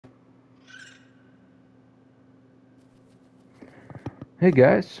Hey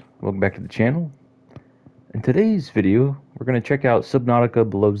guys, welcome back to the channel. In today's video, we're going to check out Subnautica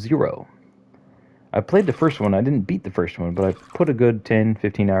Below Zero. I played the first one. I didn't beat the first one, but I put a good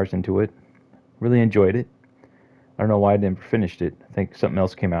 10-15 hours into it. Really enjoyed it. I don't know why I never finished it. I think something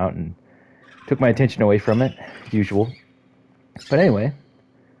else came out and took my attention away from it, as usual. But anyway,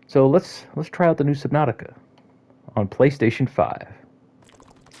 so let's try out the new Subnautica on PlayStation 5.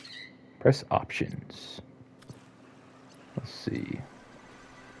 Press options. Let's see.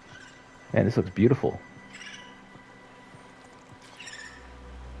 Man, this looks beautiful.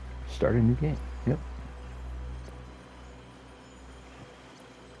 Start a new game. Yep.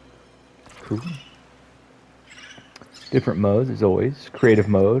 Cool. Different modes as always. Creative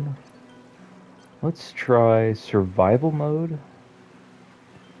mode. Let's try survival mode.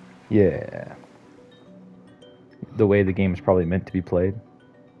 Yeah. The way the game is probably meant to be played.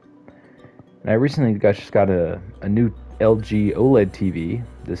 And I recently just got a new LG OLED TV,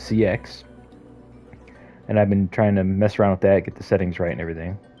 the CX. And I've been trying to mess around with that, get the settings right and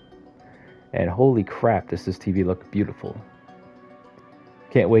everything. And holy crap, does this TV look beautiful.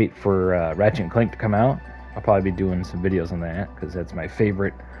 Can't wait for Ratchet & Clank to come out. I'll probably be doing some videos on that, because that's my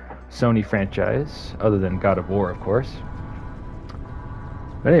favorite Sony franchise, other than God of War, of course.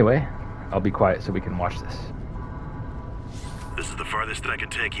 But anyway, I'll be quiet so we can watch this. This is the farthest that I can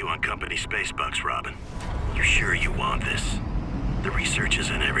take you on company space bucks, Robin. You sure you want this? The research is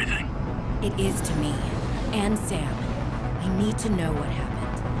in everything. It is to me. And Sam. I need to know what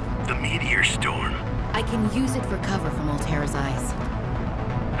happened. The meteor storm. I can use it for cover from Altera's eyes.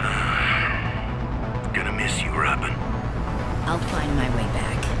 Gonna miss you, Robin. I'll find my way back.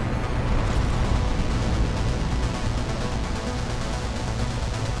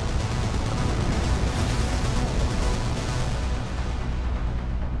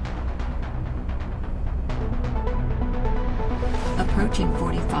 Approaching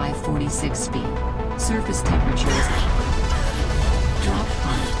 45-46 feet. Surface temperatures. Drop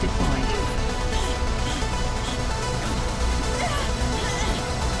pod deployed.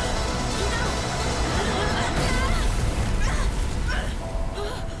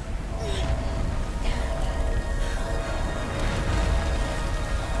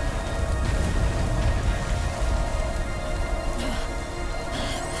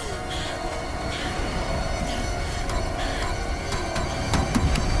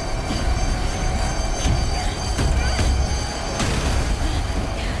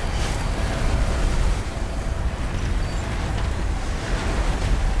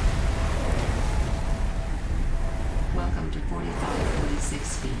 Welcome to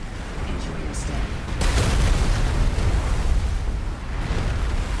 45-46 feet. Enjoy your stay.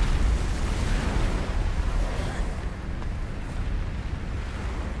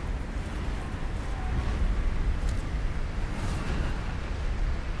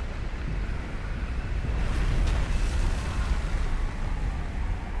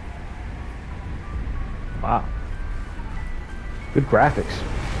 Wow. Good graphics.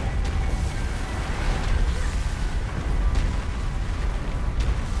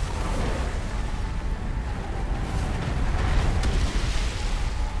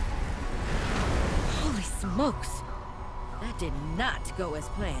 Holy smokes! That did not go as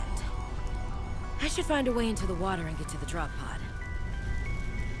planned. I should find a way into the water and get to the drop pod.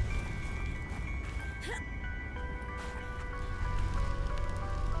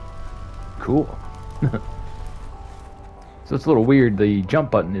 Cool. So it's a little weird. The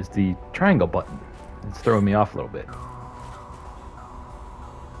jump button is the triangle button. It's throwing me off a little bit.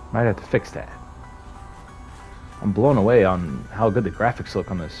 Might have to fix that. I'm blown away on how good the graphics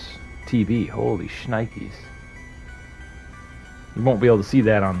look on this TV. Holy shnikes. You won't be able to see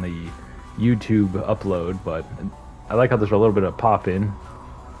that on the YouTube upload, but I like how there's a little bit of pop in.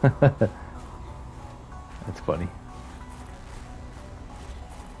 That's funny.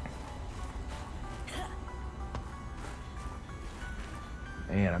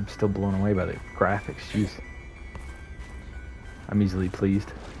 Man, I'm still blown away by the graphics. Jeez. I'm easily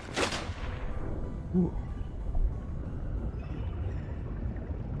pleased. Ooh.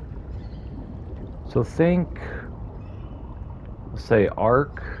 So think, let's say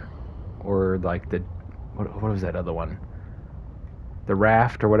Ark, or like the, what was that other one? The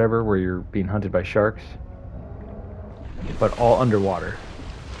Raft or whatever, where you're being hunted by sharks. But all underwater.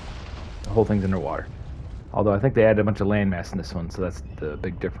 The whole thing's underwater. Although I think they added a bunch of landmass in this one, so that's the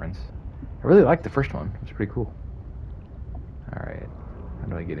big difference. I really liked the first one. It was pretty cool. Alright. How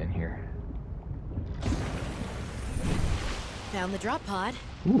do I get in here? Found the drop pod.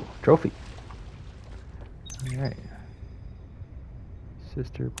 Ooh, trophy. Alright.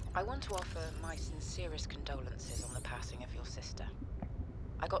 Sister. I want to offer my sincerest condolences on the passing of your sister.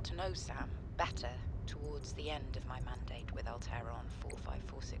 I got to know Sam better towards the end of my mandate with Altera on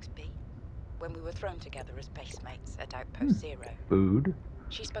 4546B, when we were thrown together as base mates at Outpost Zero. Food.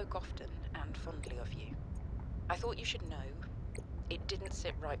 She spoke often and fondly of you. I thought you should know, it didn't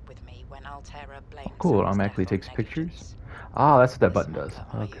sit right with me when Altera blamed Cool, it Sam's automatically death on takes pictures. negligence. Ah, that's what that The button does.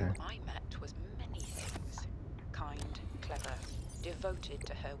 smuggler Okay. I met was many things. Kind, clever, devoted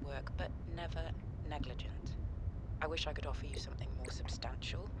to her work, but never negligent. I wish I could offer you something more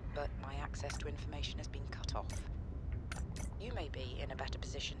substantial, but my access to information has been cut off. You may be in a better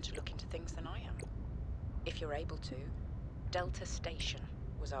position to look into things than I am. If you're able to, Delta Station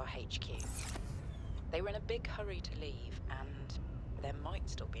was our HQ. They were in a big hurry to leave, and there might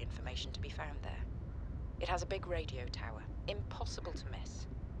still be information to be found there. It has a big radio tower, impossible to miss.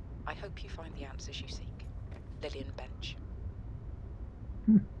 I hope you find the answers you seek. Lillian Bench.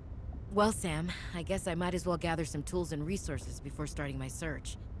 Well, Sam, I guess I might as well gather some tools and resources before starting my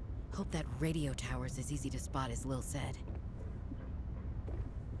search. Hope that radio tower's as easy to spot as Lil said.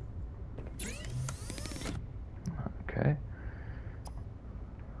 Okay.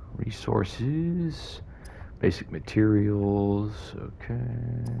 Resources. Basic materials. Okay.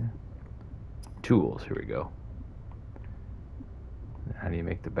 Tools. Here we go. How do you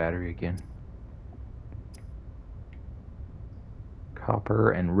make the battery again?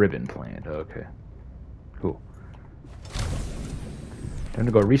 Copper and ribbon plant. Okay. Cool. Time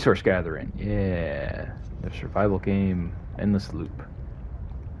to go resource gathering. Yeah. The survival game. Endless loop.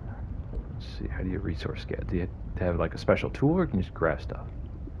 Let's see. How do you resource gather? Do you have to have like a special tool, or can you just grab stuff?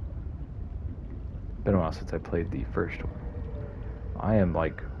 Been a while since I played the first one. I am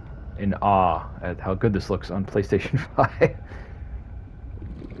like in awe at how good this looks on PlayStation 5.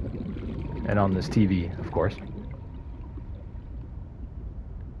 And on this TV, of course.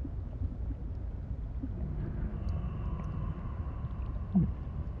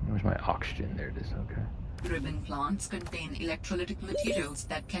 Where's my oxygen? There it is. Okay. Ribbon plants contain electrolytic materials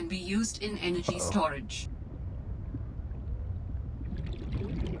that can be used in energy storage.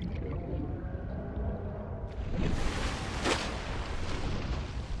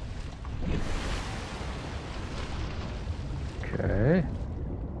 Okay.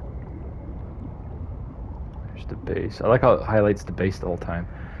 There's the base. I like how it highlights the base the whole time,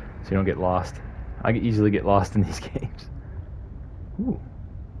 so you don't get lost. I can easily get lost in these games. Ooh.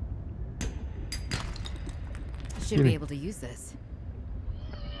 Should be able to use this.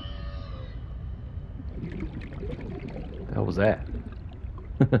 What the hell was that?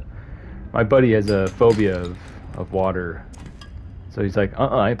 My buddy has a phobia of water, so he's like,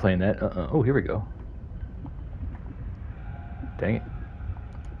 I ain't playing that. Oh, here we go. Dang it.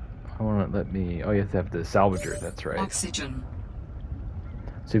 I want to let me... Oh, you have to have the salvager. That's right. Oxygen.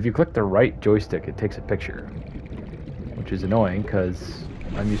 So if you click the right joystick, it takes a picture, which is annoying because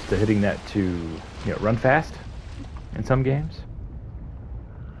I'm used to hitting that to, run fast in some games,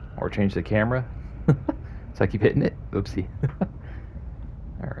 or change the camera. So I keep hitting it. Oopsie.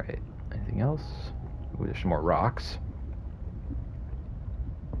 All right. Anything else? Ooh, there's some more rocks.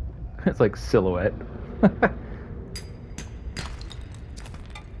 It's like silhouette.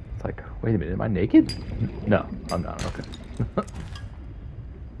 It's like, wait a minute, am I naked? No, I'm not. Okay.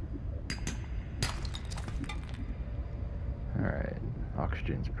 Alright,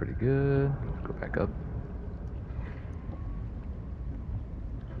 oxygen's pretty good. Let's go back up.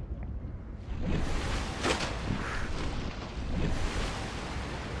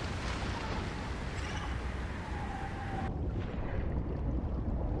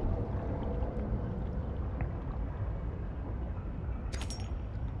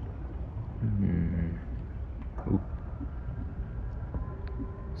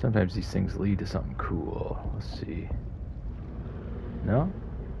 Sometimes these things lead to something cool. Let's see. No?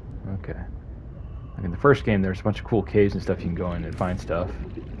 Okay. Like in the first game, there's a bunch of cool caves and stuff you can go in and find stuff.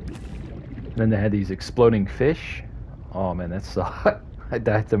 And then they had these exploding fish. Oh man, that sucked. I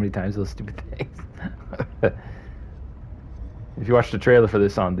died so many times, those stupid things. If you watch the trailer for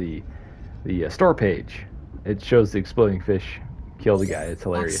this on the store page, it shows the exploding fish kill the guy. It's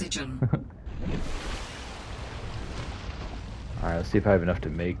hilarious. Oxygen. Alright, let's see if I have enough to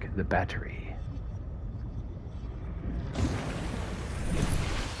make the battery.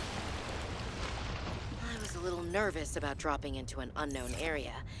 I was a little nervous about dropping into an unknown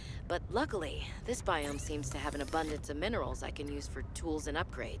area, but luckily, this biome seems to have an abundance of minerals I can use for tools and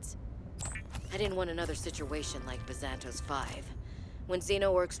upgrades. I didn't want another situation like Bazanto's 5. When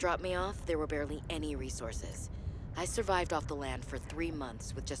Xenoworks dropped me off, there were barely any resources. I survived off the land for 3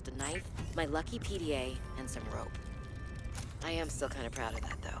 months with just a knife, my lucky PDA, and some rope. I am still kind of proud of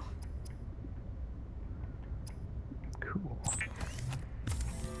that, though. Cool.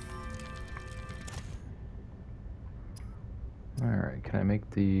 Alright, can I make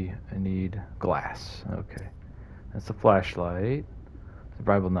I need glass. Okay. That's the flashlight,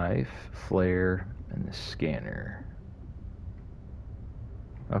 survival knife, flare, and the scanner.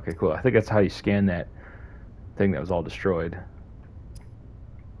 Okay, cool. I think that's how you scan that thing that was all destroyed.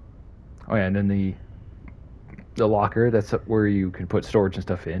 Oh yeah, and then the locker, that's where you can put storage and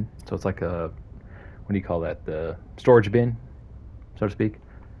stuff in. So it's like a, what do you call that? The storage bin, so to speak.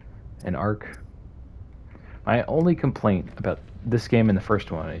 An arc. My only complaint about this game and the first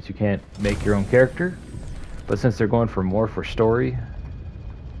one is you can't make your own character. But since they're going for more for story,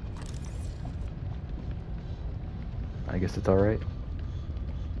 I guess it's alright.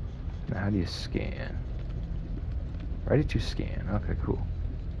 Now how do you scan? Ready to scan. Okay, cool.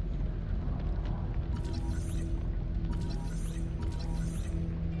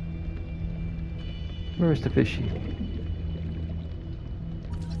 Where's the fishy?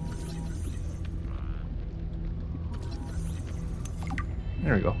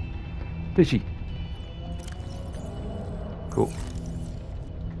 There we go. Fishy. Cool.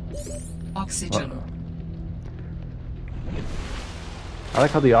 Oxygen. Uh-oh. I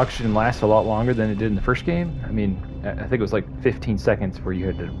like how the oxygen lasts a lot longer than it did in the first game. I mean, I think it was like 15 seconds where you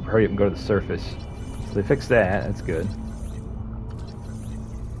had to hurry up and go to the surface. So they fixed that. That's good.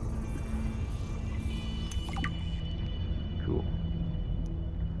 Cool.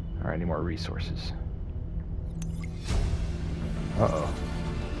 Alright, any more resources? Uh-oh.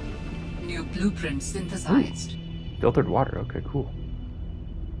 New blueprint synthesized. Ooh. Filtered water. Okay, cool.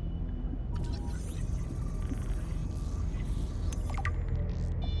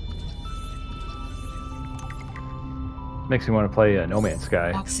 Makes me want to play No Man's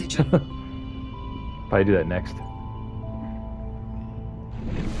Sky. Oxygen. Probably do that next.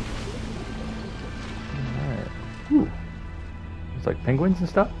 Alright. Ooh. It's like penguins and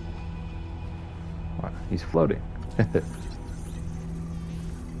stuff. Wow, he's floating. There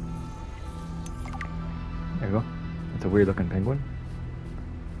you go. That's a weird looking penguin.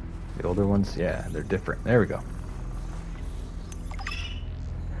 The older ones, yeah, they're different. There we go.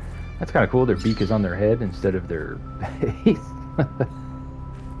 That's kind of cool. Their beak is on their head instead of their face.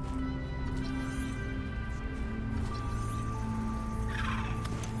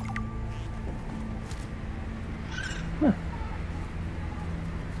 Huh.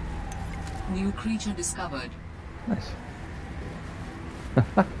 New creature discovered. Nice.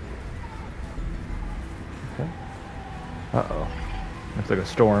 Okay. Uh-oh. Looks like a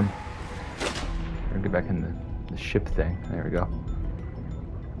storm. We're gonna get back in the ship thing. There we go.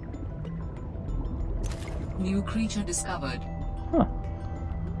 New creature discovered. Huh.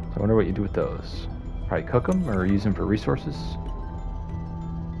 So I wonder what you do with those. Probably cook them or use them for resources.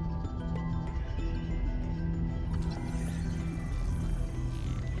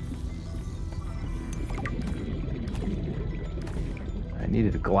 I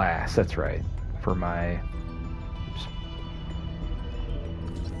needed a glass, that's right. For my... Oops.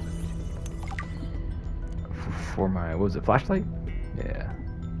 For my, what was it, flashlight? Yeah.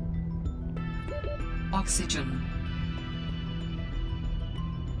 Oxygen.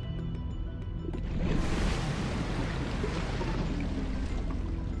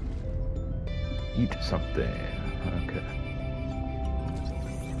 Eat something. Okay.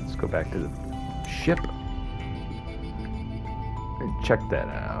 Let's go back to the ship and check that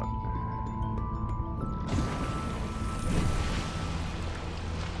out.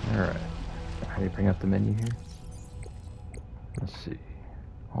 Alright. How do you bring up the menu here? Let's see.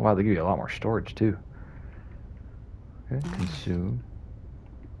 Oh wow, they give you a lot more storage too. Okay, consume.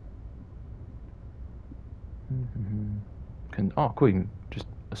 Oh, cool, you can just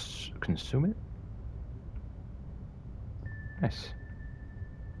consume it? Nice.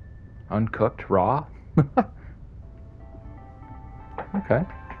 Uncooked, raw? Okay.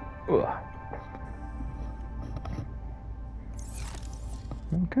 Ugh.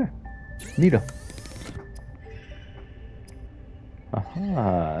 Okay. Neato.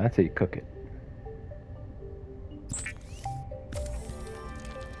 Aha, that's how you cook it.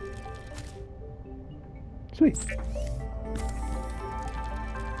 Sweet.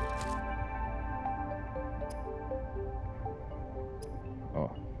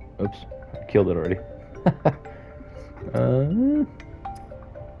 Oh, oops. I killed it already.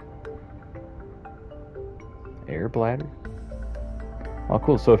 Air bladder? Oh,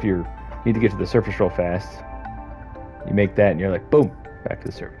 cool. So if you need to get to the surface real fast, you make that and you're like, boom, back to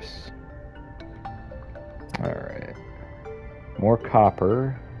the surface. Alright. More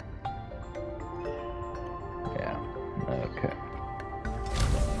copper. Yeah, okay.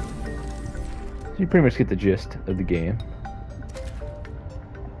 So you pretty much get the gist of the game.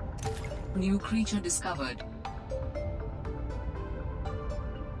 New creature discovered.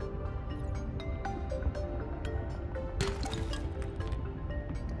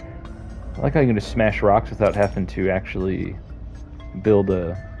 I like how you can just smash rocks without having to actually build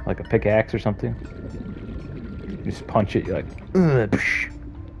like a pickaxe or something. You just punch it, you're like, ugh, psh.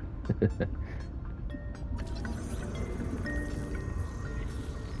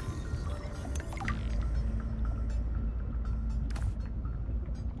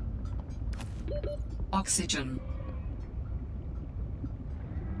 Oxygen.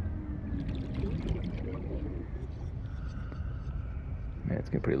 Man, it's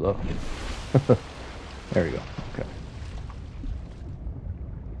getting pretty low. There we go. Okay.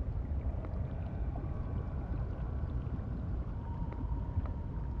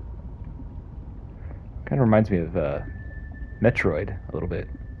 Kind of reminds me of Metroid a little bit.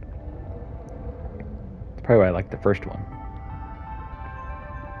 That's probably why I like the first one.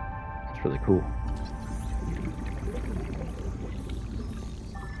 It's really cool.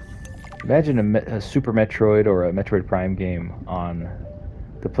 Imagine a Super Metroid or a Metroid Prime game on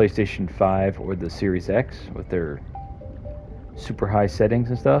the PlayStation 5 or the Series X with their super high settings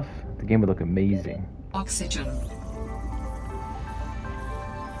and stuff. The game would look amazing. Oxygen.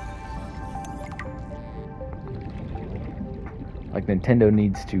 Like Nintendo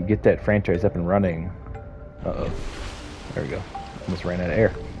needs to get that franchise up and running. Uh-oh. There we go. Almost ran out of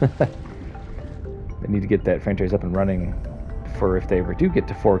air. They need to get that franchise up and running for if they ever do get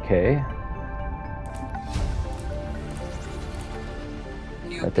to 4K.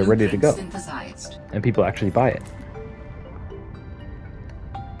 That they're ready to go. Synthesized. And people actually buy it.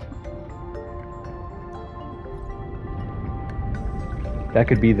 That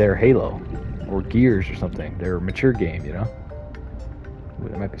could be their Halo or Gears or something. Their mature game, you know? Ooh,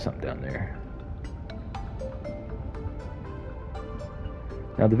 there might be something down there.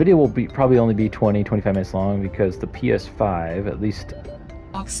 Now the video will probably only be 20-25 minutes long because the PS5, at least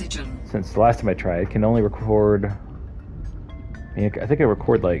Oxygen. since the last time I tried, can only record, I think I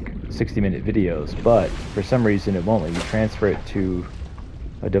record like 60-minute videos, but for some reason it won't let you transfer it to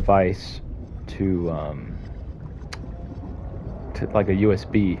a device to like a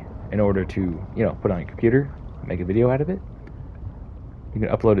USB in order to, you know, put it on your computer, make a video out of it. You can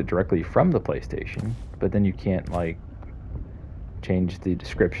upload it directly from the PlayStation, but then you can't like change the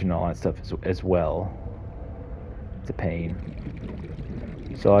description and all that stuff as well. It's a pain.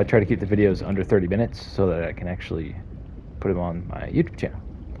 So I try to keep the videos under 30 minutes so that I can actually put them on my YouTube channel.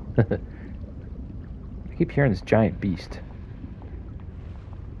 I keep hearing this giant beast.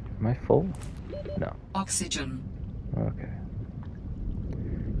 Am I full? No. Oxygen. Okay.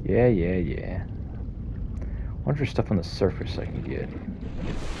 Yeah. Wonder if there's stuff on the surface I can get.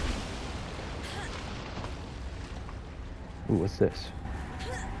 Ooh, what's this?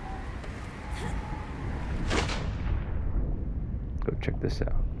 Go check this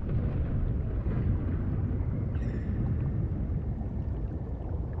out.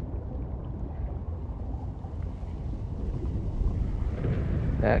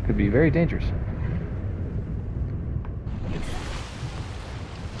 That could be very dangerous.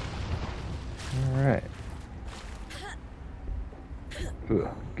 Alright. Ooh,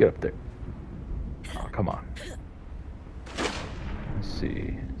 get up there. Oh, come on. Let's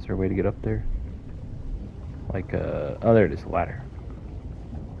see. Is there a way to get up there? Like, oh, there it is, a ladder.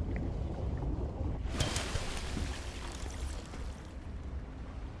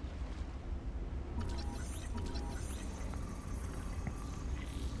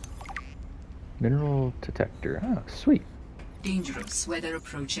 Mineral detector. Oh, sweet. Dangerous weather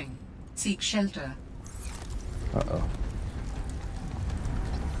approaching. Seek shelter. Uh-oh.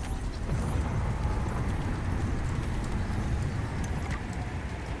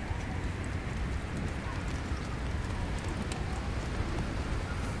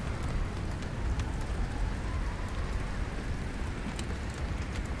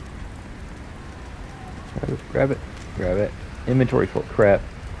 Grab it. Grab it. Inventory full. Crap.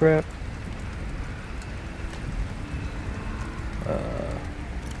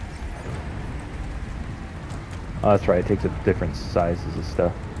 Oh, that's right. It takes up different sizes of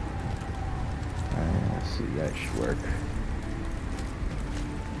stuff. Let's see. That should work.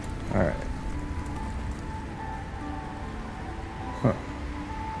 Alright. Huh.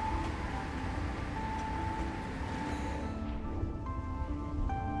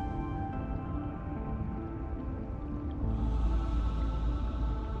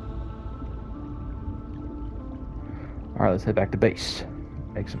 Alright, let's head back to base.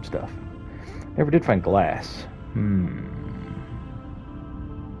 Make some stuff. Never did find glass.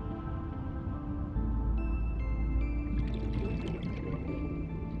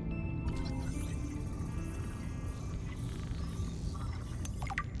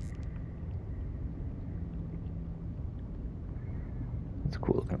 That's a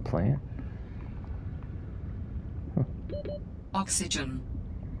cool looking plant. Oxygen.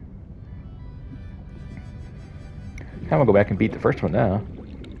 I'm gonna go back and beat the first one now.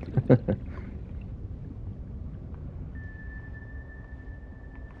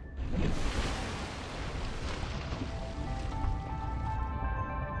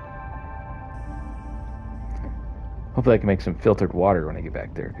 Hopefully I can make some filtered water when I get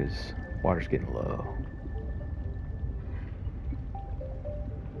back there, because water's getting low.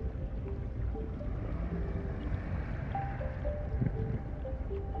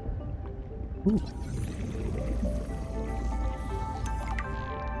 Ooh.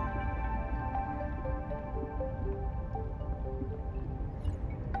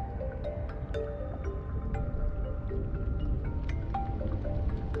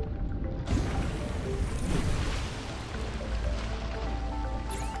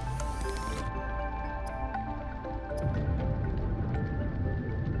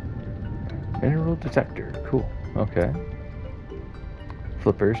 Mineral detector. Cool. Okay.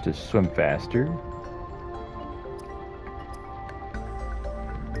 Flippers to swim faster.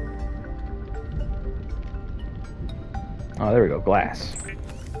 Oh, there we go. Glass.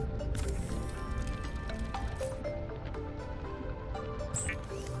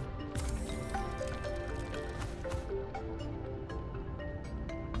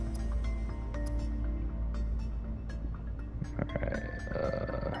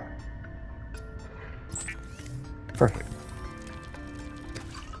 Perfect.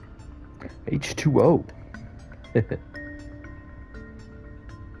 H2O. It's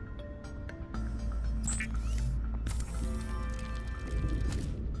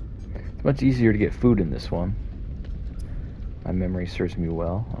much easier to get food in this one. My memory serves me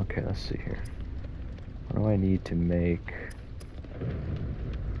well. Okay, let's see here. What do I need to make?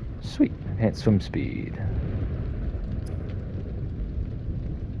 Sweet. Enhanced swim speed.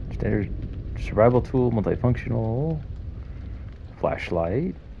 Standard survival tool, multifunctional.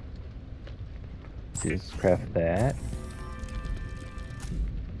 Flashlight. Let's craft that.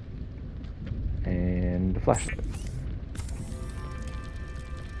 And a flashlight.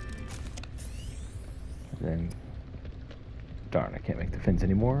 Then, darn, I can't make the fins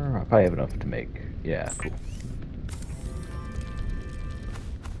anymore. I probably have enough to make. Yeah, cool.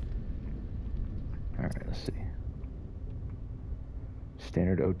 Alright, let's see.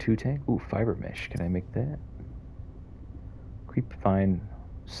 Standard O2 tank. Ooh, fiber mesh. Can I make that? Creep vine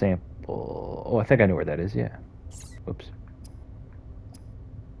sample. Oh, I think I know where that is. Yeah. Oops.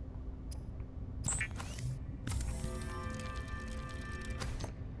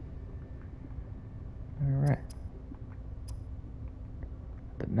 Alright.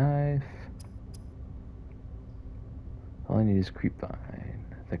 The knife. All I need is creep vine.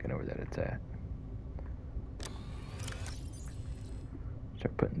 I think I know where that it's at.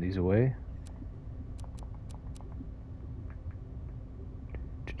 Start putting these away.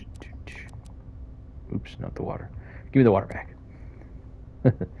 Oops, not the water. Give me the water back.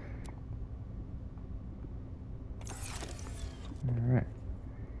 Alright.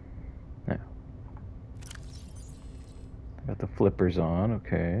 Now. I got the flippers on,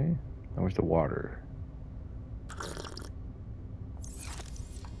 okay. Now where's the water?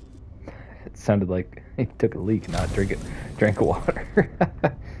 It sounded like he took a leak, not drank water.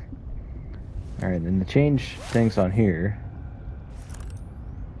 Alright, then to change things on here.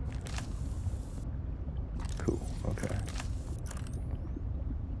 Cool, okay.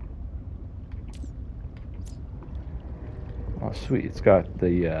 Oh, sweet. It's got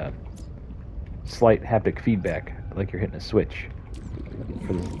the slight haptic feedback, like you're hitting a switch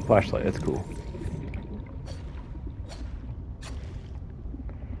for the flashlight. That's cool.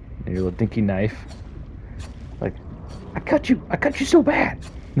 And your little dinky knife. Like, I cut you so bad.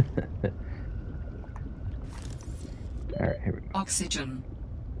 Alright, here we go. Oxygen.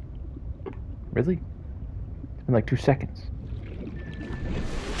 Really? It's been like 2 seconds.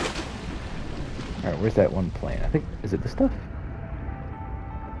 Alright, where's that one plane? I think, is it this stuff?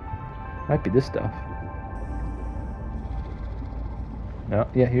 Might be this stuff. No,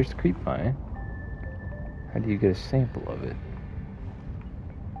 yeah, here's the creep vine. How do you get a sample of it?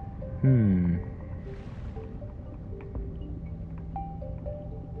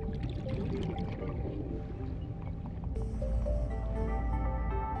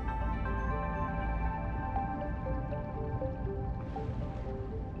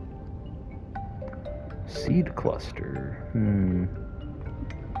 Seed cluster.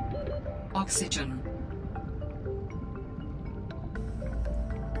 Oxygen.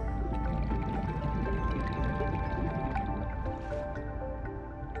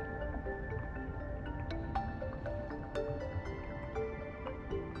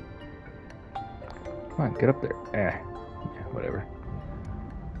 Come on, get up there. Ah. whatever.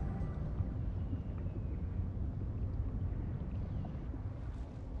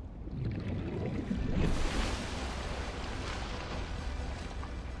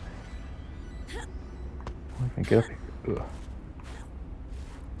 I can get up here. Ugh.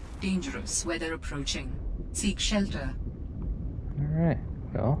 Dangerous weather approaching. Seek shelter. Alright,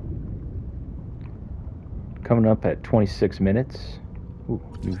 well. Coming up at 26 minutes. Ooh,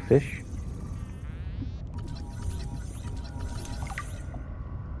 new fish.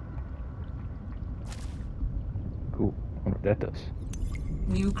 Cool. I wonder what that does.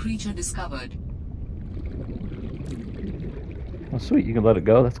 New creature discovered. Oh, sweet. You can let it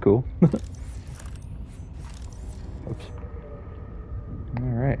go. That's cool. Oops.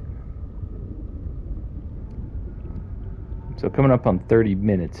 Alright. So coming up on 30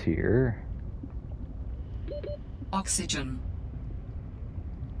 minutes here. Oxygen.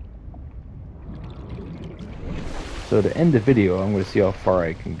 So to end the video, I'm going to see how far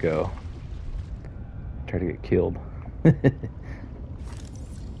I can go. Try to get killed.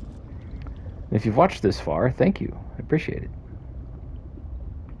 If you've watched this far, thank you. I appreciate it.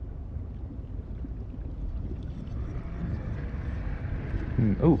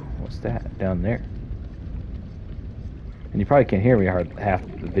 Oh, what's that down there? And you probably can't hear me half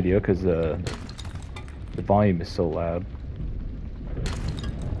the video because the volume is so loud.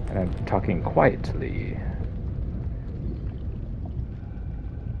 And I'm talking quietly.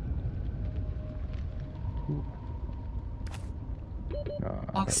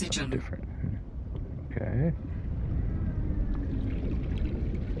 Oxygen. Different. Okay.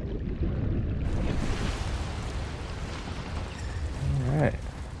 Alright.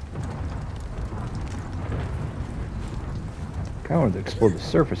 Kind of wanted to explore the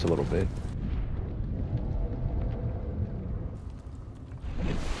surface a little bit.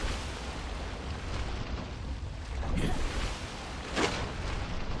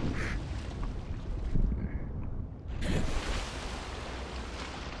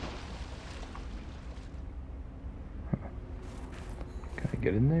 Can I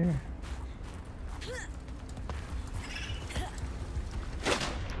get in there?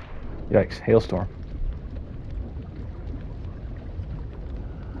 Yikes, hailstorm.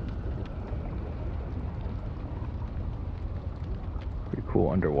 Pretty cool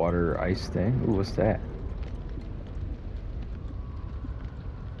underwater ice thing. Ooh, what's that?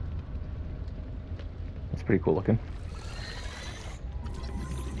 That's pretty cool looking.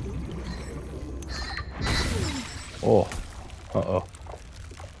 Oh. Uh-oh.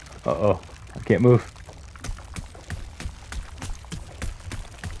 Uh-oh. I can't move.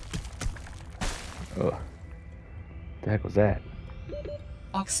 Oh. The heck was that?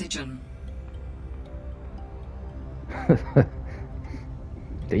 Oxygen.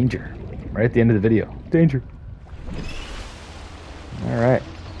 Danger. Right at the end of the video. Danger. Alright.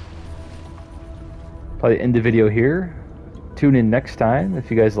 Probably end the video here. Tune in next time if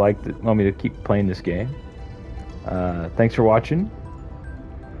you guys want me to keep playing this game. Thanks for watching.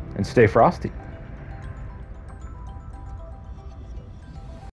 And stay frosty.